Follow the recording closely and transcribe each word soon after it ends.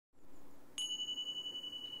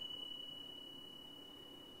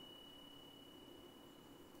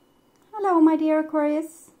Hello my dear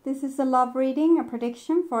Aquarius, this is a love reading, a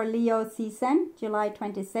prediction for Leo season, July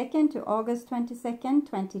 22nd to August 22nd,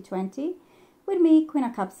 2020, with me, Queen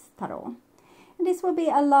of Cups Tarot. And this will be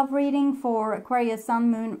a love reading for Aquarius,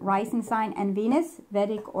 Sun, Moon, Rising Sign and Venus,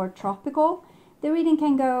 Vedic or Tropical. The reading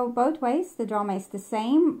can go both ways, the drama is the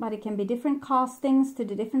same, but it can be different castings to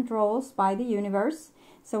the different roles by the universe.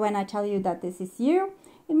 So when I tell you that this is you,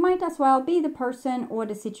 it might as well be the person or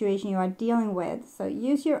the situation you are dealing with. So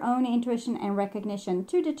use your own intuition and recognition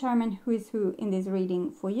to determine who is who in this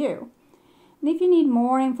reading for you. And if you need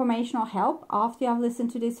more information or help after you have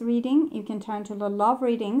listened to this reading, you can turn to the love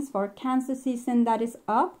readings for Cancer season that is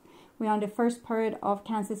up. We're on the first period of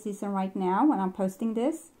Cancer season right now when I'm posting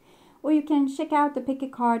this. Or you can check out the pick a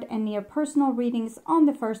card and near personal readings on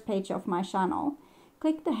the first page of my channel.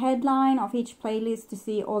 Click the headline of each playlist to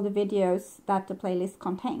see all the videos that the playlist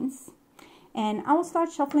contains. And I will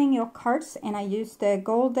start shuffling your cards, and I use the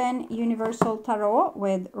Golden Universal Tarot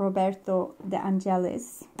with Roberto De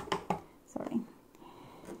Angelis. Sorry.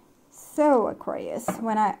 So Aquarius,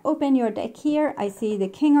 when I open your deck here, I see the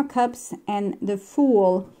King of Cups and the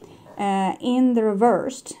Fool in the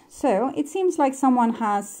reversed. So it seems like someone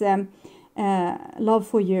has love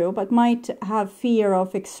for you, but might have fear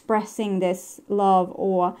of expressing this love,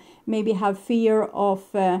 or maybe have fear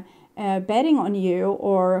of betting on you,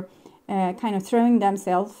 or kind of throwing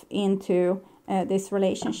themselves into this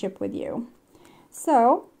relationship with you.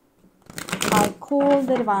 So I call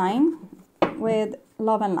the divine with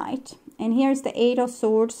love and light, and here's the Eight of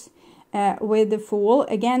Swords with the Fool,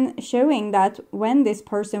 again showing that when this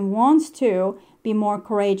person wants to be more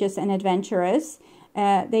courageous and adventurous,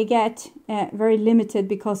 they get very limited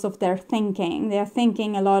because of their thinking. They are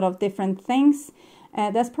thinking a lot of different things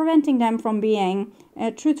that's preventing them from being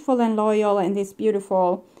truthful and loyal in this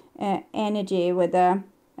beautiful energy with the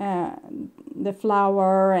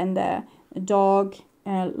flower and the dog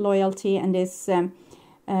loyalty and this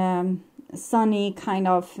sunny kind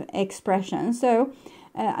of expression. So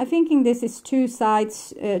I'm thinking this is two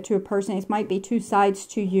sides to a person. It might be two sides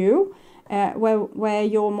to you. Where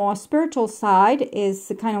your more spiritual side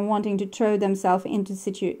is kind of wanting to throw themselves into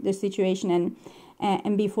the situation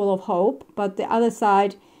and be full of hope, but the other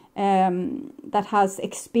side that has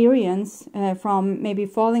experience from maybe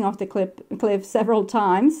falling off the cliff several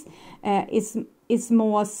times is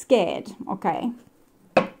more scared. Okay,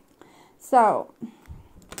 so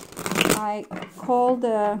I call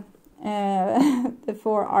the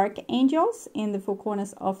four archangels in the four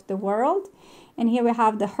corners of the world. And here we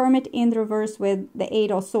have the Hermit in the reverse with the Eight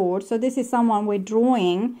of Swords. So this is someone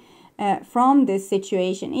withdrawing from this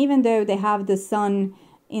situation, even though they have the sun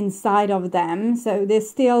inside of them. So they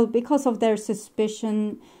still, because of their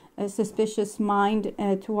suspicious mind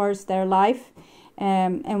towards their life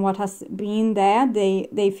and what has been there,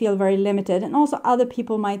 they feel very limited. And also other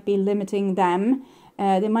people might be limiting them.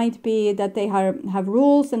 They might be that they have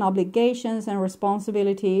rules and obligations and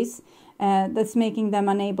responsibilities that's making them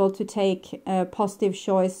unable to take a positive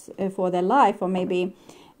choice for their life, or maybe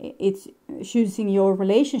it's choosing your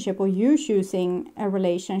relationship or you choosing a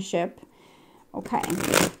relationship. Okay,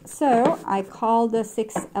 so I call the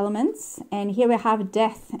 6 elements, and here we have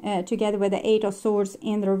death together with the 8 of Swords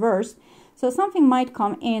in the reverse. So something might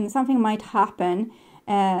come in, something might happen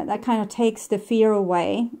that kind of takes the fear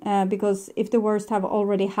away, because if the worst have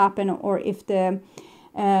already happened, or if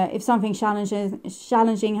something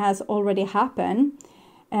challenging has already happened,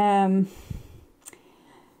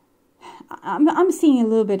 I'm seeing a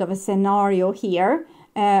little bit of a scenario here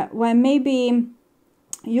where maybe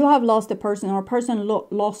you have lost a person, or a person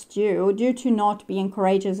lost you due to not being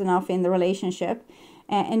courageous enough in the relationship,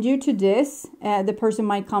 and due to this, the person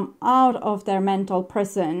might come out of their mental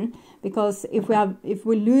prison, because if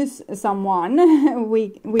we lose someone,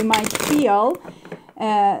 we might feel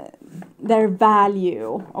their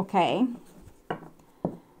value. Okay,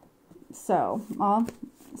 so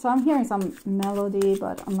I'm hearing some melody,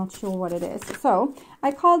 but I'm not sure what it is. So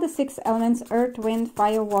I call the 6 elements, earth, wind,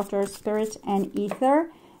 fire, water, spirit and ether,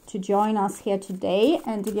 to join us here today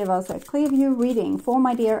and to give us a clear view reading for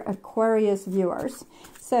my dear Aquarius viewers.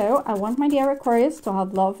 So I want my dear Aquarius to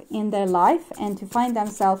have love in their life and to find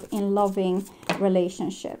themselves in loving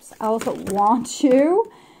relationships. I also want you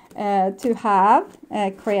to have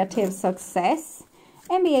creative success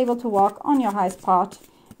and be able to walk on your highest path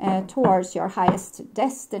towards your highest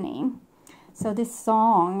destiny. So this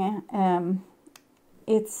song,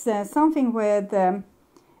 it's something with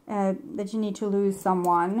that you need to lose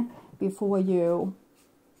someone before you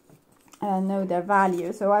know their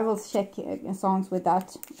value. So I will check songs with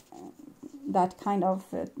that kind of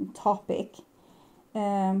topic.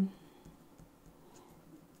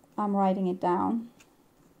 I'm writing it down.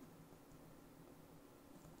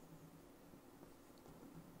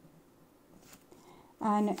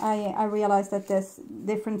 And I realized that there's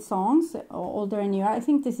different songs, older and newer. I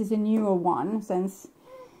think this is a newer one, since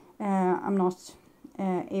I'm not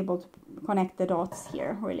able to connect the dots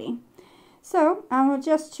here, really. So I will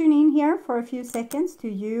just tune in here for a few seconds to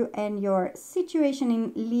you and your situation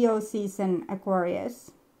in Leo season, Aquarius.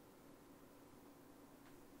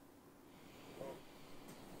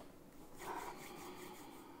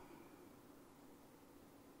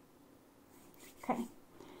 Okay.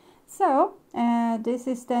 So, this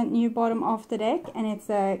is the new bottom of the deck, and it's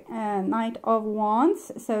a Knight of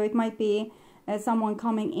Wands. So it might be someone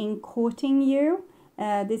coming in courting you.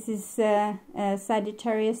 This is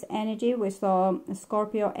Sagittarius energy. We saw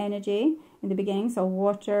Scorpio energy in the beginning. So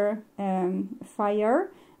water,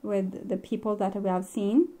 fire with the people that we have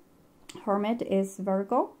seen. Hermit is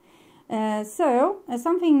Virgo.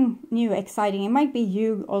 Something new, exciting. It might be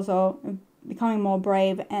you also becoming more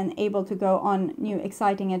brave and able to go on new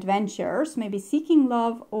exciting adventures, maybe seeking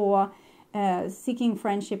love or seeking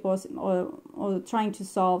friendship, or trying to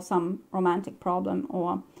solve some romantic problem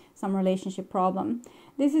or some relationship problem.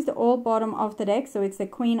 This is the old bottom of the deck, so it's the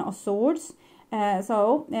Queen of Swords.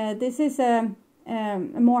 This is a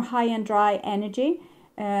more high and dry energy,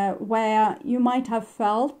 where you might have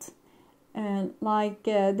felt like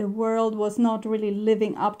the world was not really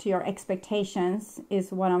living up to your expectations,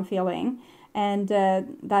 is what I'm feeling, and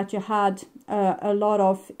that you had a lot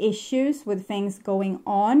of issues with things going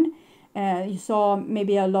on. You saw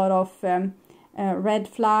maybe a lot of red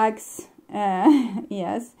flags.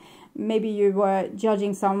 Yes, maybe you were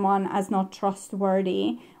judging someone as not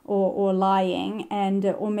trustworthy or lying, and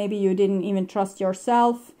or maybe you didn't even trust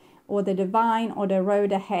yourself or the divine or the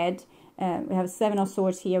road ahead. We have Seven of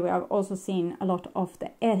Swords here. We have also seen a lot of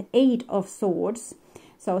the Eight of Swords.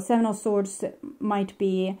 So Seven of Swords might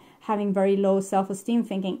be having very low self-esteem,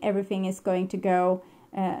 thinking everything is going to go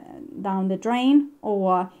down the drain,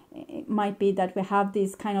 or it might be that we have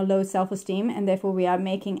this kind of low self-esteem and therefore we are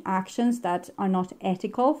making actions that are not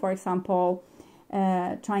ethical. For example,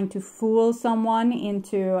 trying to fool someone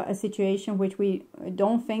into a situation which we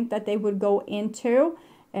don't think that they would go into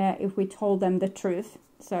if we told them the truth.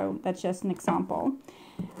 So that's just an example.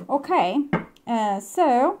 Okay, this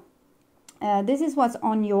is what's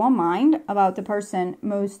on your mind about the person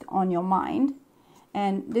most on your mind.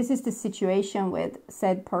 And this is the situation with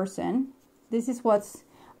said person. This is what's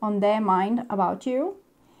on their mind about you.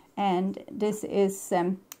 And this is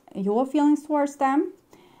your feelings towards them,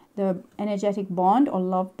 the energetic bond or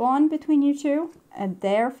love bond between you two, and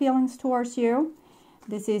their feelings towards you.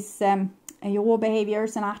 This is your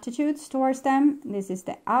behaviors and attitudes towards them. This is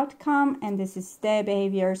the outcome, and this is their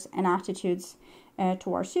behaviors and attitudes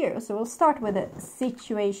towards you. So we'll start with a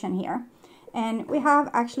situation here. And we have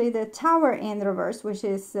actually the Tower in the reverse, which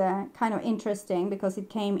is kind of interesting because it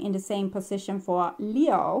came in the same position for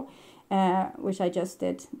Leo, which I just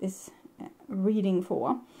did this reading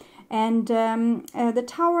for. And the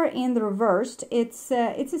Tower in the reversed, it's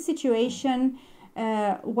a situation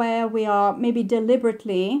where we are maybe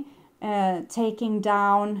deliberately taking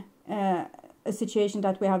down a situation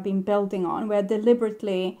that we have been building on. We're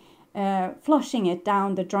deliberately flushing it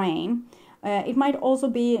down the drain. It might also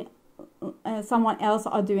be someone else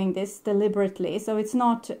are doing this deliberately, so it's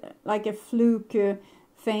not like a fluke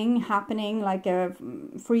thing happening, like a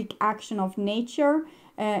freak action of nature.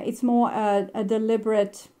 It's more a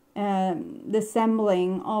deliberate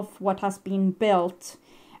dissembling of what has been built.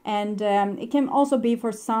 And it can also be,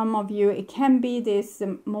 for some of you, it can be this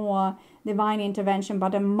more divine intervention,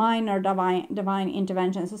 but a minor divine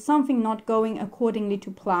intervention. So something not going accordingly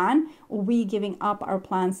to plan, or we giving up our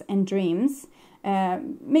plans and dreams.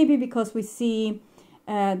 Maybe because we see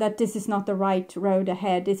that this is not the right road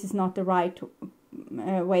ahead, this is not the right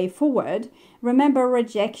way forward. Remember,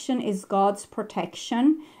 rejection is God's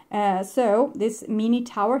protection. So this mini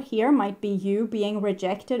tower here might be you being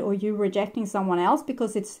rejected, or you rejecting someone else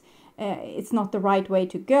because it's not the right way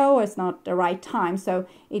to go, or it's not the right time. So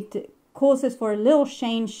it causes for a little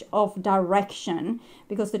change of direction,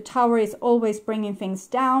 because the tower is always bringing things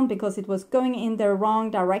down because it was going in the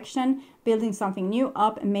wrong direction, building something new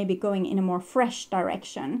up, and maybe going in a more fresh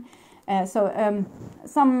direction.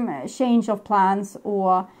 Some change of plans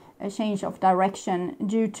or a change of direction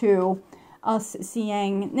due to us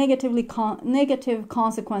seeing negative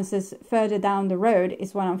consequences further down the road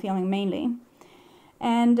is what I'm feeling mainly.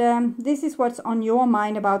 And this is what's on your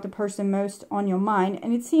mind about the person most on your mind.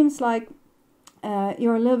 And it seems like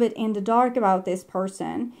you're a little bit in the dark about this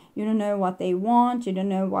person. You don't know what they want. You don't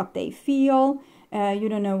know what they feel. You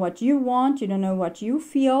don't know what you want. You don't know what you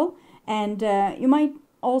feel. And you might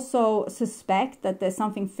also suspect that there's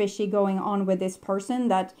something fishy going on with this person,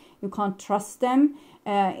 that you can't trust them.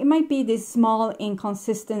 It might be these small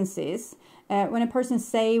inconsistencies. When a person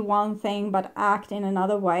say one thing but act in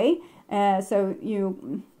another way, so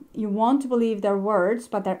you want to believe their words,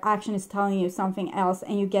 but their action is telling you something else,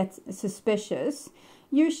 and you get suspicious.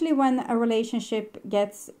 Usually when a relationship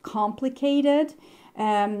gets complicated,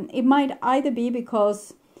 it might either be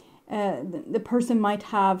because the person might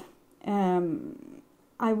have,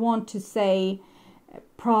 I want to say,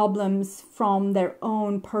 problems from their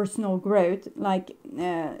own personal growth, like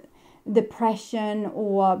depression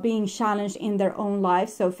or being challenged in their own life,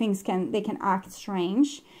 so they can act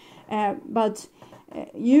strange. But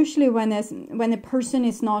usually when a person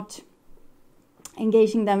is not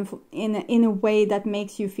engaging them in a way that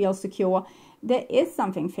makes you feel secure, there is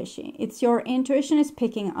something fishy. It's your intuition is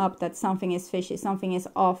picking up that something is fishy, something is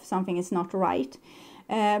off, something is not right.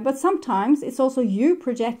 But sometimes it's also you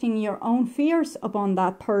projecting your own fears upon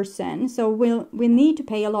that person. So we need to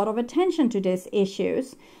pay a lot of attention to these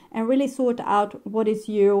issues and really sort out what is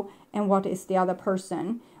you and what is the other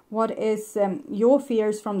person. What is your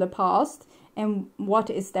fears from the past and what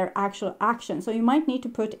is their actual action. So you might need to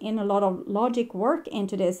put in a lot of logic work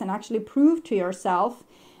into this and actually prove to yourself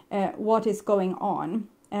what is going on.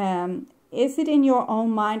 Is it in your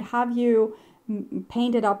own mind? Have you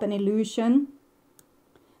painted up an illusion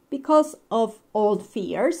because of old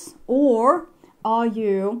fears, or are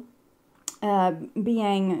you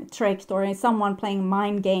being tricked, or is someone playing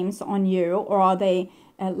mind games on you, or are they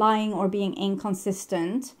lying or being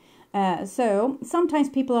inconsistent? So sometimes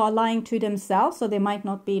people are lying to themselves, so they might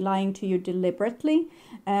not be lying to you deliberately,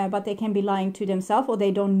 but they can be lying to themselves, or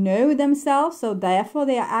they don't know themselves, so therefore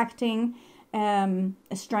they are acting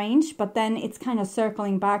strange, but then it's kind of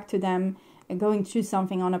circling back to them going through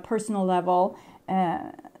something on a personal level,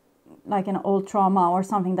 like an old trauma or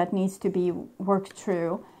something that needs to be worked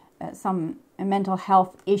through, some mental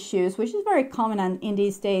health issues, which is very common in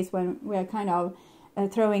these days when we are kind of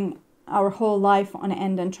throwing our whole life on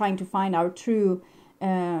end and trying to find our true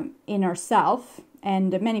inner self.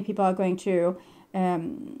 And many people are going to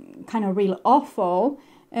kind of real awful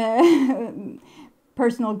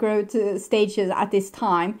personal growth stages at this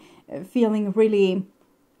time, feeling really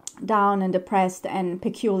down and depressed and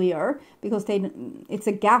peculiar, because it's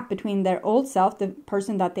a gap between their old self, the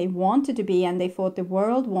person that they wanted to be and they thought the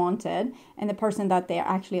world wanted, and the person that they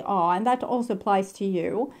actually are. And that also applies to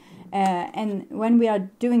you. And when we are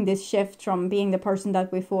doing this shift from being the person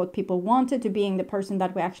that we thought people wanted to being the person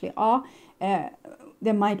that we actually are,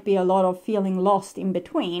 there might be a lot of feeling lost in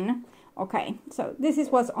between. Okay, so this is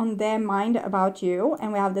what's on their mind about you.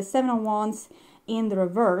 And we have the Seven of Wands in the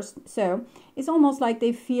reverse. So it's almost like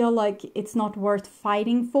they feel like it's not worth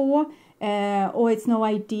fighting for, or it's no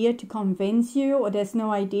idea to convince you, or there's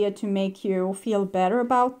no idea to make you feel better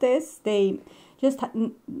about this. They just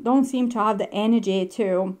don't seem to have the energy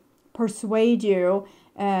to persuade you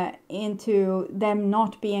into them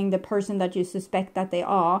not being the person that you suspect that they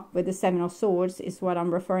are. With the Seven of Swords is what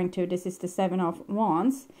I'm referring to. This is the Seven of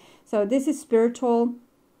Wands. So this is spiritual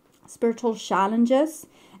challenges.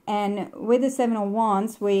 And with the Seven of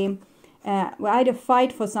Wands, we either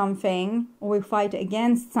fight for something or we fight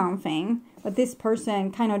against something. But this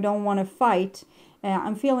person kind of don't want to fight.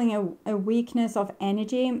 I'm feeling a weakness of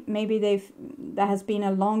energy. Maybe there has been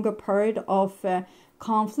a longer period of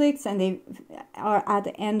conflicts, and they are at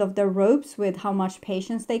the end of their ropes with how much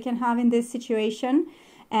patience they can have in this situation.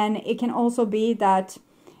 And it can also be that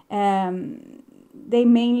they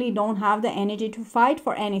mainly don't have the energy to fight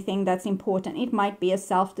for anything that's important. It might be a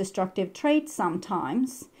self-destructive trait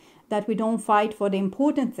sometimes, that we don't fight for the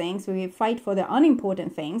important things, we fight for the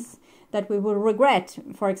unimportant things that we will regret,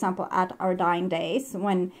 for example, at our dying days,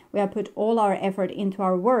 when we have put all our effort into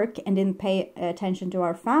our work and didn't pay attention to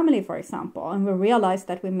our family, for example, and we realize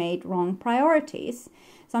that we made wrong priorities.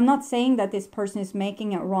 So I'm not saying that this person is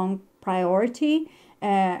making a wrong priority,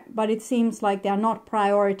 but it seems like they're not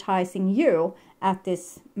prioritizing you at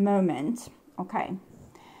this moment. Okay.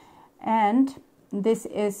 And this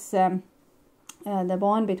is the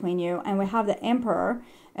bond between you, and we have the Emperor.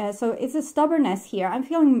 So it's a stubbornness here. I'm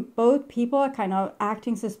feeling both people are kind of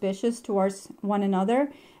acting suspicious towards one another,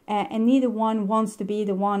 and neither one wants to be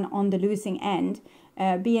the one on the losing end,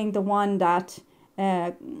 being the one that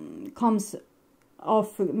comes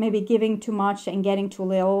off maybe giving too much and getting too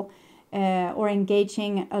little, or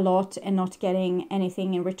engaging a lot and not getting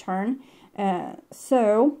anything in return.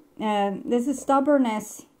 So there's a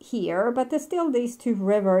stubbornness here, but there's still these two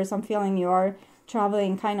rivers. I'm feeling you are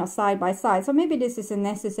traveling kind of side by side. So maybe this is a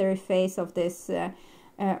necessary phase of this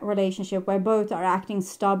relationship where both are acting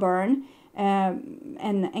stubborn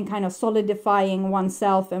and kind of solidifying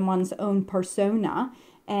oneself and one's own persona.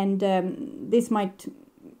 And this might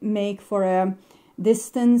make for a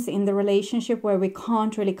distance in the relationship where we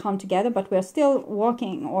can't really come together, but we're still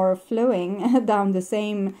walking or flowing down the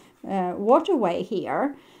same waterway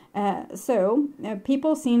here. So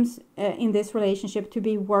people seems in this relationship to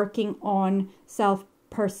be working on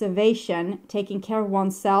self-preservation, taking care of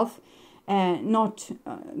oneself, not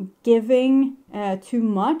giving too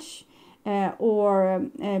much or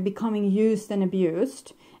becoming used and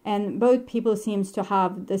abused. And both people seems to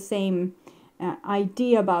have the same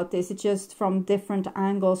idea about this. It's just from different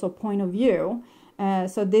angles or point of view.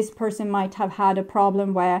 So this person might have had a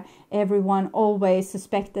problem where everyone always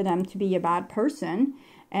suspected them to be a bad person.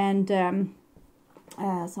 And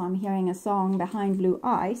so I'm hearing a song, Behind Blue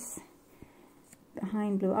Eyes.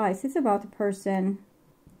 Behind Blue Eyes. It's about a person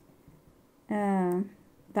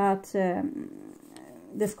that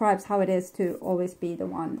describes how it is to always be the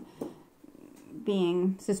one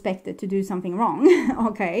being suspected to do something wrong.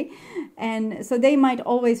 Okay. And so they might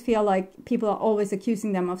always feel like people are always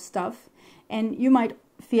accusing them of stuff. And you might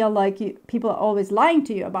feel like people are always lying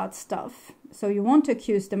to you about stuff. So you want to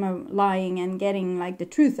accuse them of lying and getting like the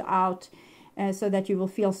truth out so that you will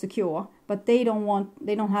feel secure. But they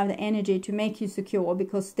don't have the energy to make you secure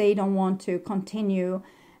because they don't want to continue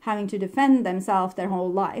having to defend themselves their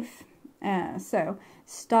whole life. So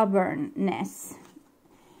stubbornness.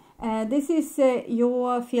 This is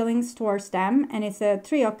your feelings towards them, and it's a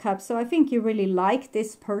 3 of Cups. So I think you really like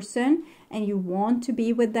this person and you want to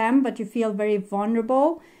be with them, but you feel very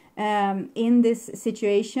vulnerable in this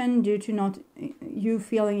situation due to not you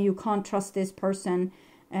feeling you can't trust this person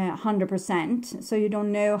 100%. So you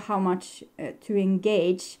don't know how much to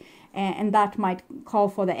engage, and that might call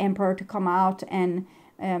for the Emperor to come out and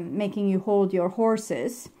making you hold your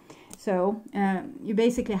horses. So you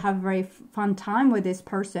basically have a very fun time with this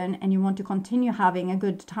person and you want to continue having a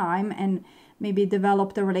good time and maybe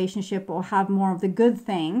develop the relationship or have more of the good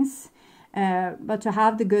things. But to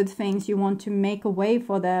have the good things, you want to make a way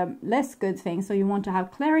for the less good things. So you want to have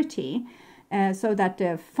clarity so that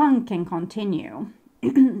the fun can continue.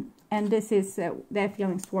 And this is their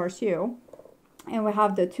feelings towards you. And we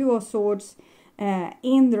have the 2 of Swords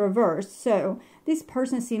in the reverse. So this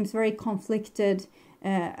person seems very conflicted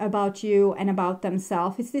about you and about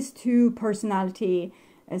themselves. It's this 2 personality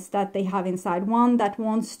that they have inside. One that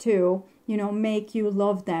wants to, make you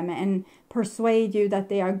love them and persuade you that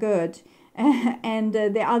they are good. And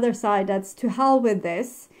the other side that's to hell with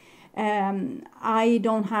this. I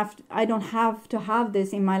don't have to have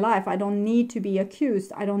this in my life. I don't need to be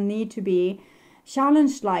accused. I don't need to be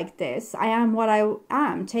challenged like this. I am what I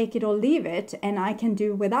am. Take it or leave it. And I can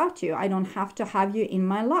do without you. I don't have to have you in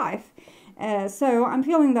my life. So I'm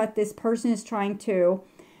feeling that this person is trying to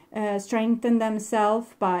strengthen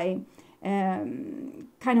themselves by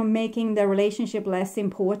kind of making the relationship less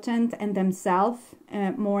important and themselves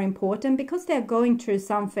more important, because they're going through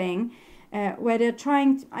something where they're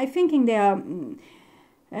I think they are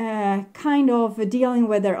kind of dealing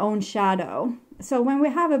with their own shadow. So when we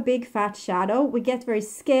have a big fat shadow, we get very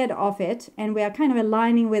scared of it and we are kind of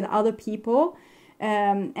aligning with other people.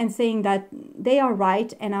 And saying that they are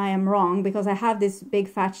right and I am wrong because I have this big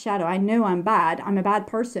fat shadow. I know I'm bad. I'm a bad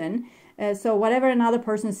person. So whatever another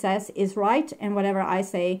person says is right and whatever I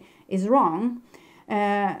say is wrong.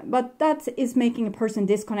 But that is making a person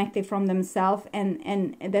disconnected from themselves,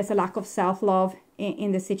 and there's a lack of self-love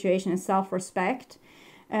in the situation and self-respect.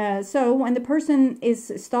 So when the person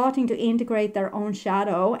is starting to integrate their own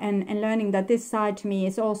shadow and learning that this side to me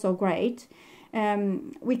is also great,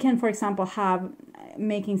 we can, for example, have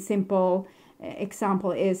making simple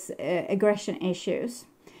example is aggression issues.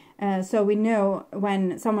 So we know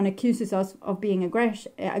when someone accuses us of being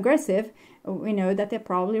aggressive, we know that they're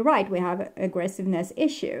probably right. We have aggressiveness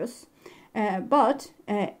issues. But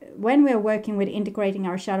when we are working with integrating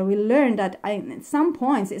our shadow, we learn that at some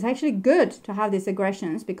points it's actually good to have these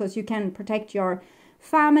aggressions because you can protect your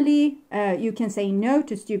family, you can say no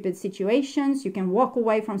to stupid situations, you can walk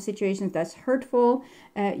away from situations that's hurtful,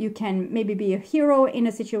 you can maybe be a hero in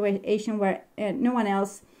a situation where no one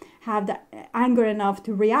else have the anger enough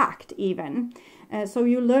to react even. So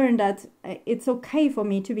you learn that it's okay for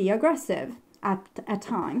me to be aggressive at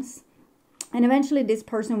times. And eventually this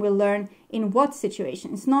person will learn in what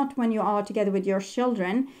situations. Not when you are together with your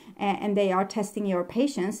children and they are testing your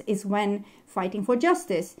patience. Is when fighting for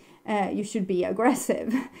justice, you should be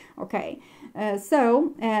aggressive. Okay.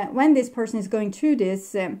 So when this person is going through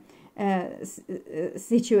this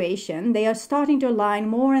situation. They are starting to align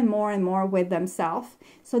more and more and more with themselves.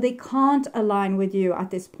 So they can't align with you at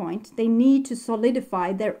this point. They need to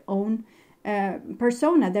solidify their own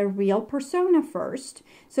persona, their real persona first.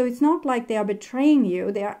 So it's not like they are betraying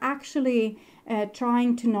you. They are actually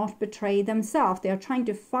trying to not betray themselves. They are trying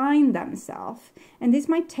to find themselves. And this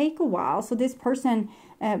might take a while. So this person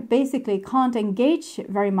basically can't engage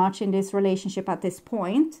very much in this relationship at this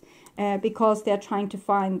point. Because they're trying to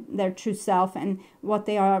find their true self and what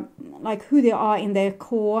they are, like who they are in their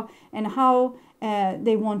core, and how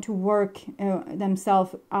they want to work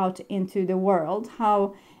themselves out into the world.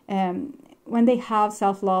 How when they have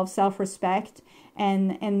self-love, self-respect,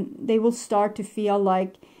 and they will start to feel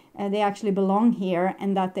like they actually belong here,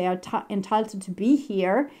 and that they are entitled to be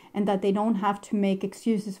here, and that they don't have to make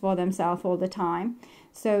excuses for themselves all the time.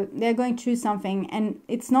 So they're going through something, and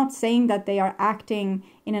it's not saying that they are acting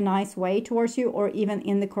in a nice way towards you or even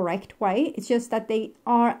in the correct way. It's just that they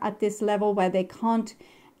are at this level where they can't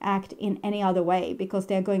act in any other way because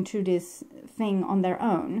they're going through this thing on their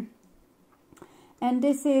own. And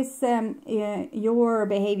this is your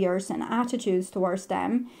behaviors and attitudes towards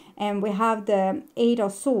them. And we have the Eight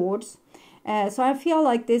of Swords. So I feel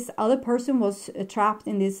like this other person was trapped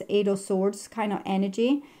in this Eight of Swords kind of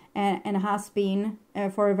energy. And has been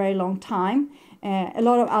for a very long time. A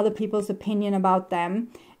lot of other people's opinion about them,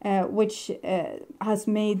 which has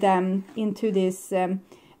made them into this kind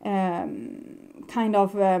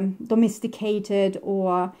of domesticated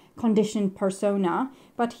or conditioned persona.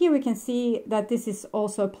 But here we can see that this is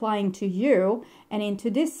also applying to you and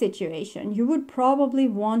into this situation. You would probably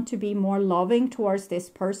want to be more loving towards this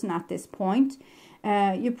person at this point.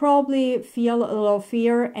 You probably feel a little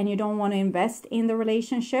fear and you don't want to invest in the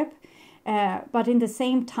relationship. But in the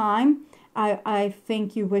same time, I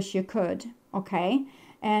think you wish you could, okay?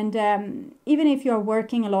 And even if you're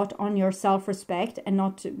working a lot on your self-respect and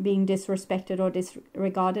not being disrespected or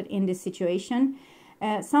disregarded in this situation,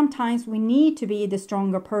 sometimes we need to be the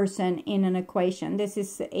stronger person in an equation. This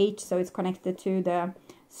is 8, so it's connected to the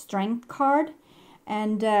strength card.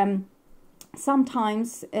 And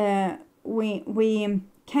sometimes we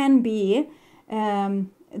can be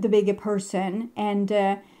the bigger person and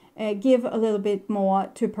give a little bit more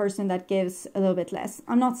to a person that gives a little bit less.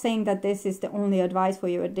 I'm not saying that this is the only advice for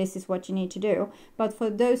you or this is what you need to do. But for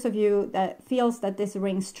those of you that feels that this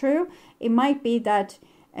rings true, it might be that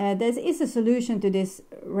there is a solution to this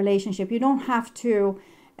relationship. You don't have to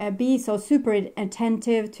be so super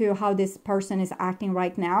attentive to how this person is acting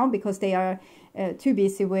right now because they are too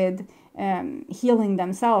busy with healing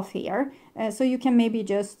themselves here. So you can maybe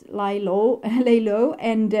just lay low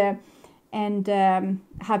and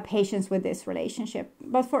have patience with this relationship.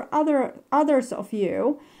 But for others of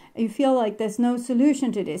you, you feel like there's no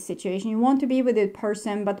solution to this situation. You want to be with the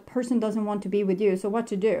person, but the person doesn't want to be with you. So what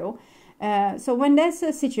to do? So when there's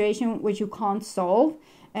a situation which you can't solve,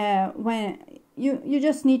 when you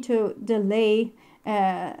just need to delay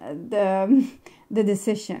the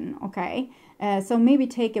decision, okay? So maybe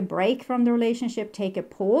take a break from the relationship, take a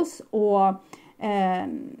pause, or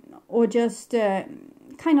just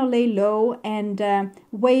kind of lay low and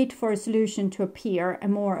wait for a solution to appear, a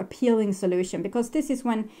more appealing solution. Because this is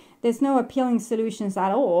when there's no appealing solutions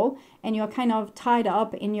at all, and you're kind of tied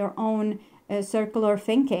up in your own circular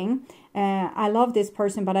thinking. I love this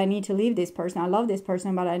person, but I need to leave this person. I love this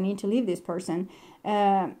person, but I need to leave this person.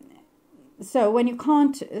 So when you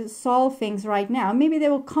can't solve things right now, maybe there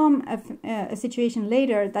will come a situation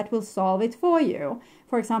later that will solve it for you.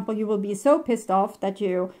 For example, you will be so pissed off that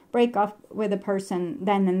you break up with a person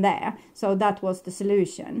then and there. So that was the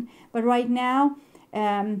solution. But right now,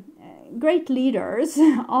 great leaders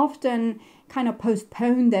often kind of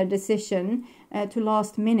postpone their decision to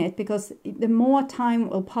last minute, because the more time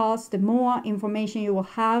will pass, the more information you will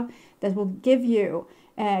have that will give you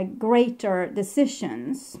greater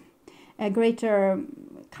decisions. Greater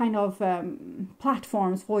kind of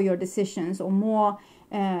platforms for your decisions, or more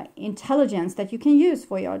intelligence that you can use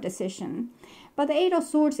for your decision. But the Eight of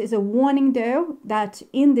Swords is a warning, though, that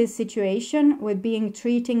in this situation with being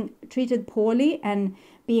treated poorly and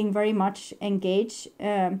being very much engaged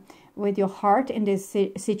with your heart in this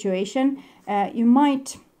situation, you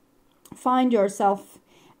might find yourself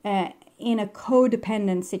in a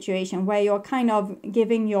codependent situation where you're kind of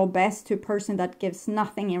giving your best to a person that gives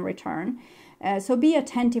nothing in return. So be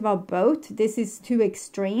attentive of both. This is two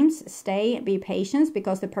extremes. Stay, be patient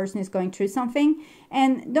because the person is going through something,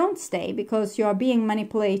 and don't stay because you're being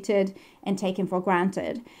manipulated and taken for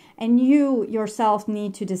granted. And you yourself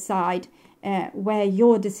need to decide where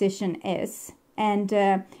your decision is. And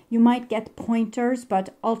you might get pointers,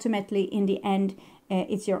 but ultimately in the end,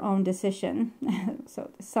 it's your own decision. So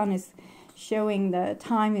the sun is showing the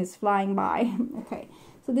time is flying by. Okay,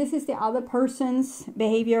 so this is the other person's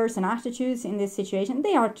behaviors and attitudes in this situation.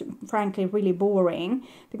 They are frankly really boring,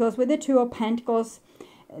 because with the Two of Pentacles,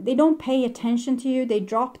 they don't pay attention to you. They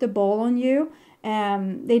drop the ball on you.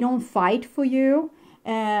 They don't fight for you.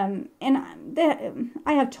 And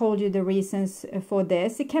I have told you the reasons for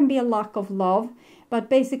this. It can be a lack of love, but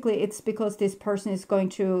basically it's because this person is going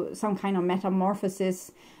through some kind of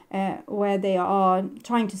metamorphosis where they are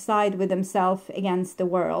trying to side with themselves against the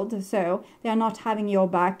world. So they are not having your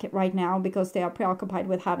back right now because they are preoccupied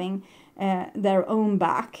with having their own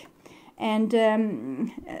back. And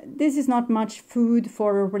this is not much food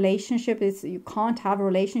for a relationship. You can't have a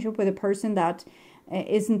relationship with a person that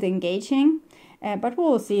isn't engaging. But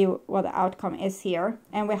we'll see what the outcome is here.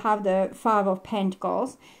 And we have the Five of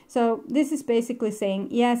Pentacles. So this is basically saying,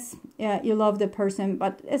 yes, you love the person,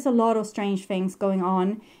 but there's a lot of strange things going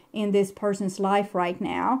on in this person's life right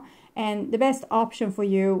now. And the best option for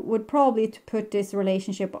you would probably to put this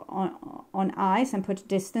relationship on ice and put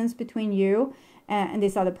distance between you and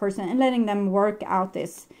this other person, and letting them work out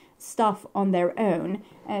this stuff on their own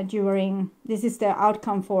this is the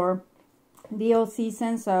outcome for Leo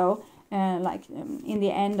season. So like in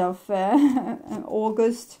the end of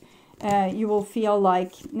August, you will feel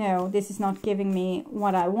like, no, this is not giving me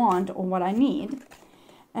what I want or what I need.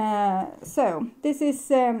 So this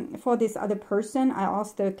is for this other person. I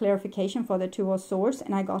asked the clarification for the Two of Swords,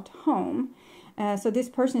 and I got home. So this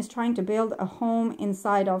person is trying to build a home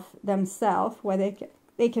inside of themselves where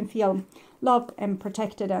they can feel loved and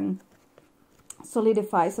protected and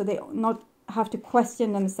solidify, so they not have to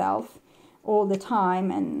question themselves all the time.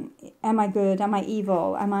 And am I good? Am I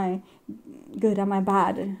evil? Am I good? Am I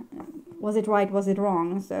bad? Was it right? Was it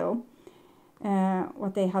wrong? So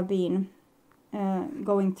what they have been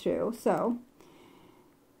going through. So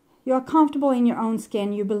you are comfortable in your own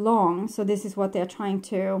skin. You belong. So this is what they're trying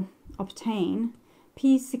to obtain.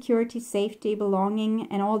 Peace, security, safety, belonging,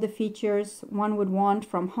 and all the features one would want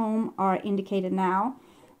from home are indicated now.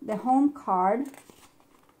 The home card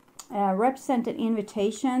represents an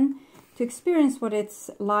invitation to experience what it's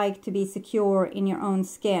like to be secure in your own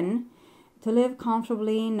skin, to live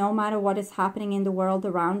comfortably no matter what is happening in the world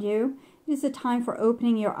around you. It is a time for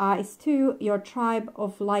opening your eyes to your tribe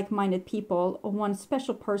of like-minded people, or one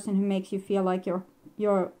special person who makes you feel like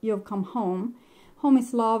you've come home. Home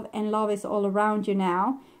is love, and love is all around you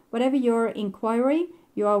now. Whatever your inquiry,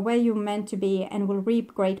 you are where you're meant to be and will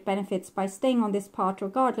reap great benefits by staying on this path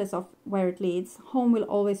regardless of where it leads. Home will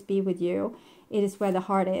always be with you. It is where the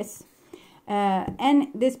heart is. And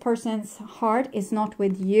this person's heart is not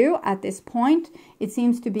with you at this point. It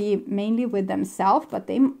seems to be mainly with themselves, but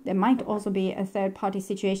there might also be a third-party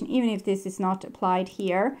situation, even if this is not applied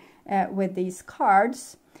here with these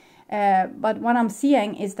cards. But what I'm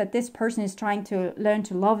seeing is that this person is trying to learn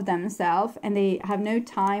to love themselves, and they have no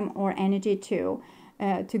time or energy to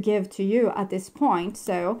give to you at this point.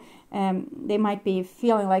 So they might be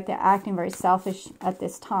feeling like they're acting very selfish at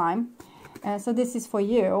this time. So this is for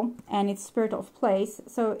you, and it's Spirit of Place.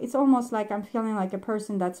 So it's almost like I'm feeling like a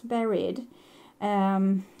person that's buried,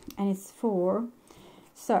 and it's 4.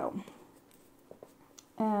 So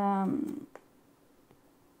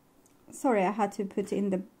sorry, I had to put in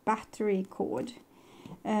the battery cord.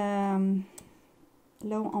 Low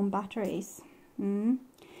on batteries.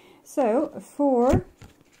 So for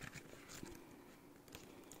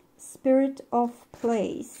Spirit of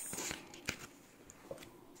Place.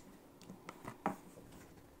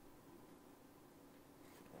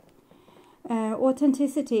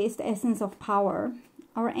 Authenticity is the essence of power.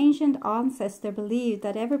 Our ancient ancestor believed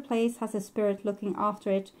that every place has a spirit looking after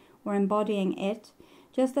it or embodying it.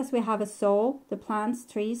 Just as we have a soul, the plants,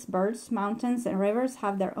 trees, birds, mountains, and rivers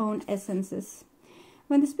have their own essences.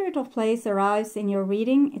 When the Spirit of Place arrives in your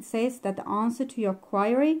reading, it says that the answer to your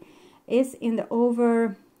query is in the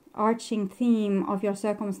overarching theme of your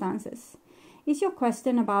circumstances. Is your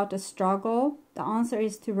question about a struggle? The answer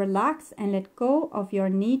is to relax and let go of your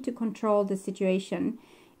need to control the situation.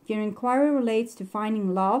 If your inquiry relates to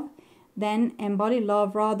finding love, then embody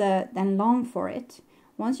love rather than long for it.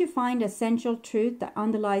 Once you find the essential truth that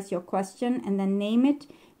underlies your question and then name it,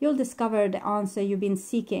 you'll discover the answer you've been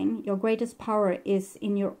seeking. Your greatest power is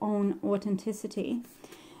in your own authenticity.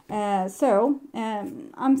 If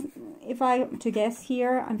I to guess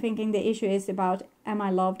here, I'm thinking the issue is about, am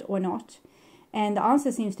I loved or not? And the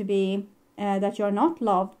answer seems to be that you're not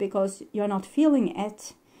loved because you're not feeling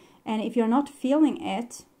it. And if you're not feeling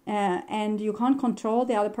it, and you can't control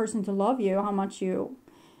the other person to love you, how much you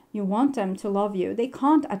you want them to love you. They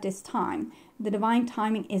can't at this time. The divine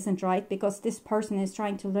timing isn't right because this person is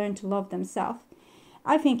trying to learn to love themselves.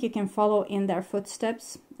 I think you can follow in their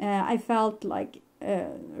footsteps. I felt like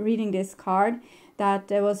reading this card that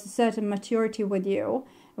there was a certain maturity with you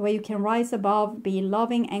where you can rise above, be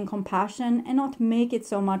loving and compassionate, and not make it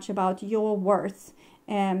so much about your worth.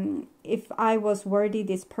 If I was worthy,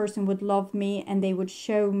 this person would love me and they would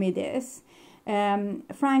show me this.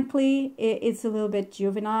 Frankly, it's a little bit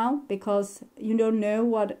juvenile because you don't know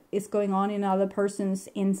what is going on in another person's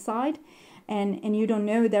inside, and you don't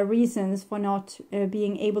know their reasons for not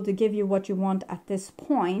being able to give you what you want at this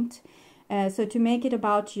point. So to make it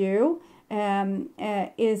about you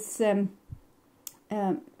is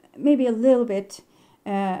maybe a little bit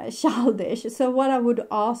childish. So what I would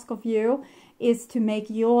ask of you is to make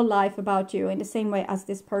your life about you in the same way as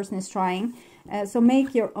this person is trying. So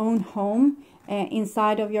make your own home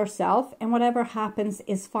inside of yourself, and whatever happens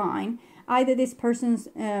is fine. Either this person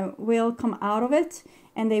will come out of it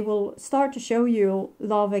and they will start to show you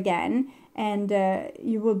love again, and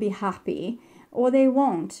you will be happy, or they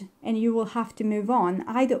won't and you will have to move on.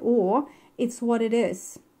 Either or, it's what it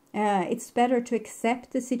is. It's better to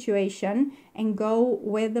accept the situation and go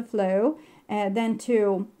with the flow than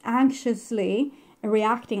to anxiously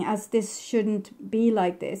reacting as this shouldn't be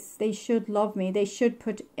like this. They should love me. They should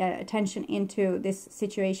put attention into this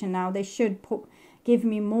situation now. They should give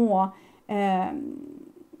me more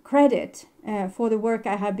credit for the work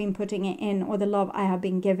I have been putting in or the love I have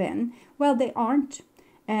been given. Well, they aren't.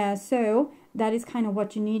 So that is kind of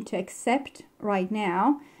what you need to accept right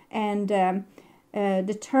now, and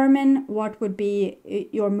determine what would be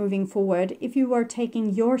your moving forward. If you were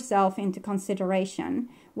taking yourself into consideration,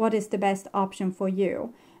 what is the best option for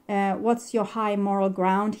you? What's your high moral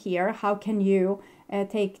ground here? How can you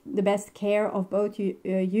take the best care of both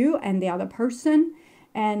you and the other person,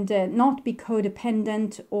 and not be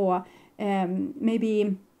codependent or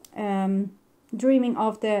maybe dreaming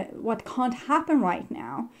of what can't happen right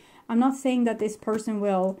now? I'm not saying that this person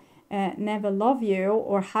will never love you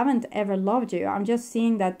or haven't ever loved you. I'm just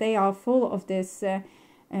seeing that they are full of this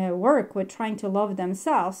work with trying to love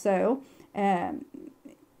themselves. So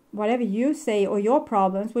whatever you say or your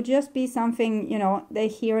problems would just be something, you know, they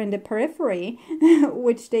hear in the periphery,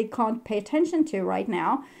 which they can't pay attention to right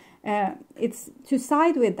now. It's to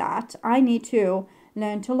side with that. I need to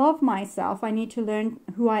learn to love myself. I need to learn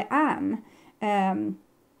who I am. Am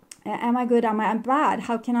I good? Am I bad?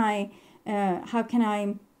 How can I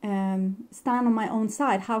stand on my own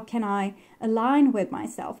side? How can I align with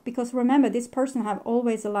myself? Because remember, this person have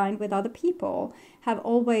always aligned with other people, have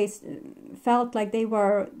always felt like they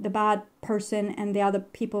were the bad person and the other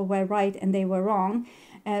people were right and they were wrong.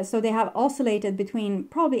 So they have oscillated between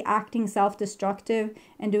probably acting self-destructive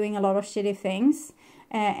and doing a lot of shitty things,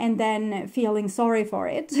 and then feeling sorry for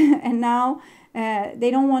it. And now they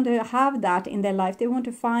don't want to have that in their life. They want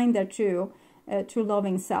to find their true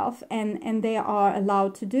loving self, and they are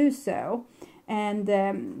allowed to do so. And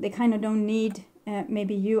they kind of don't need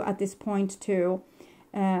maybe you at this point to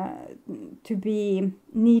be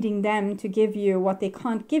needing them to give you what they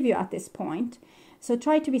can't give you at this point. So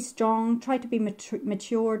try to be strong, try to be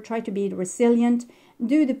mature, try to be resilient,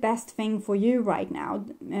 do the best thing for you right now.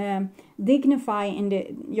 Dignify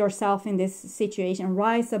yourself in this situation,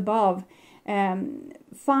 rise above.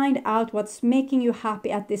 Find out what's making you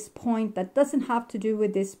happy at this point that doesn't have to do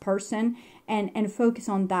with this person, and focus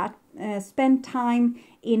on that. Spend time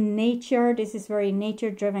in nature. This is very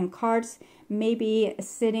nature-driven cards. Maybe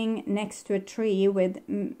sitting next to a tree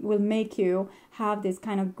will make you have this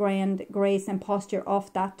kind of grand grace and posture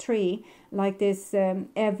of that tree, like this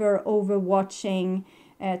ever overwatching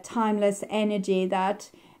timeless energy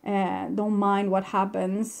that don't mind what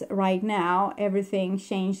happens right now. Everything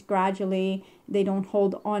changed gradually. They don't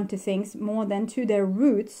hold on to things more than to their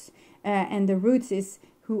roots, and the roots is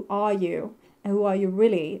who are you, and who are you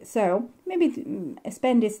really. So maybe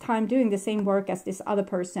spend this time doing the same work as this other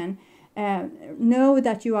person. Know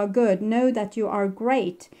that you are good, know that you are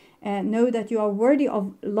great, know that you are worthy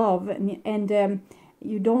of love, and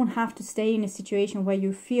you don't have to stay in a situation where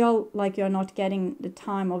you feel like you're not getting the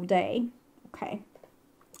time of day. Okay.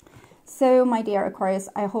 So, my dear Aquarius,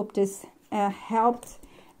 I hope this helped.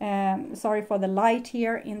 Sorry for the light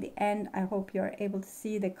here in the end. I hope you're able to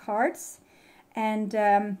see the cards. And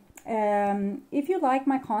if you like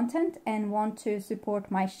my content and want to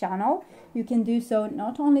support my channel, you can do so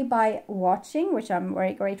not only by watching, which I'm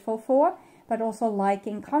very grateful for, but also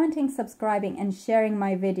liking, commenting, subscribing, and sharing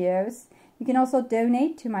my videos. You can also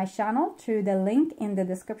donate to my channel through the link in the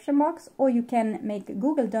description box, or you can make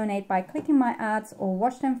Google Donate by clicking my ads or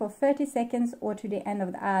watch them for 30 seconds or to the end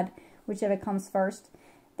of the ad, whichever comes first.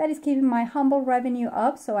 That is keeping my humble revenue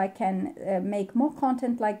up so I can make more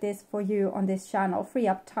content like this for you on this channel, free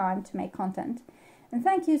up time to make content. And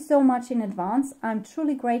thank you so much in advance. I'm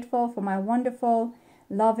truly grateful for my wonderful,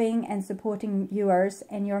 loving and supporting viewers,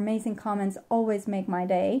 and your amazing comments always make my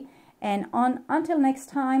day. And until next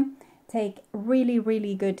time, take really,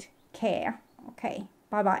 really good care. Okay,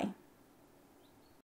 bye-bye.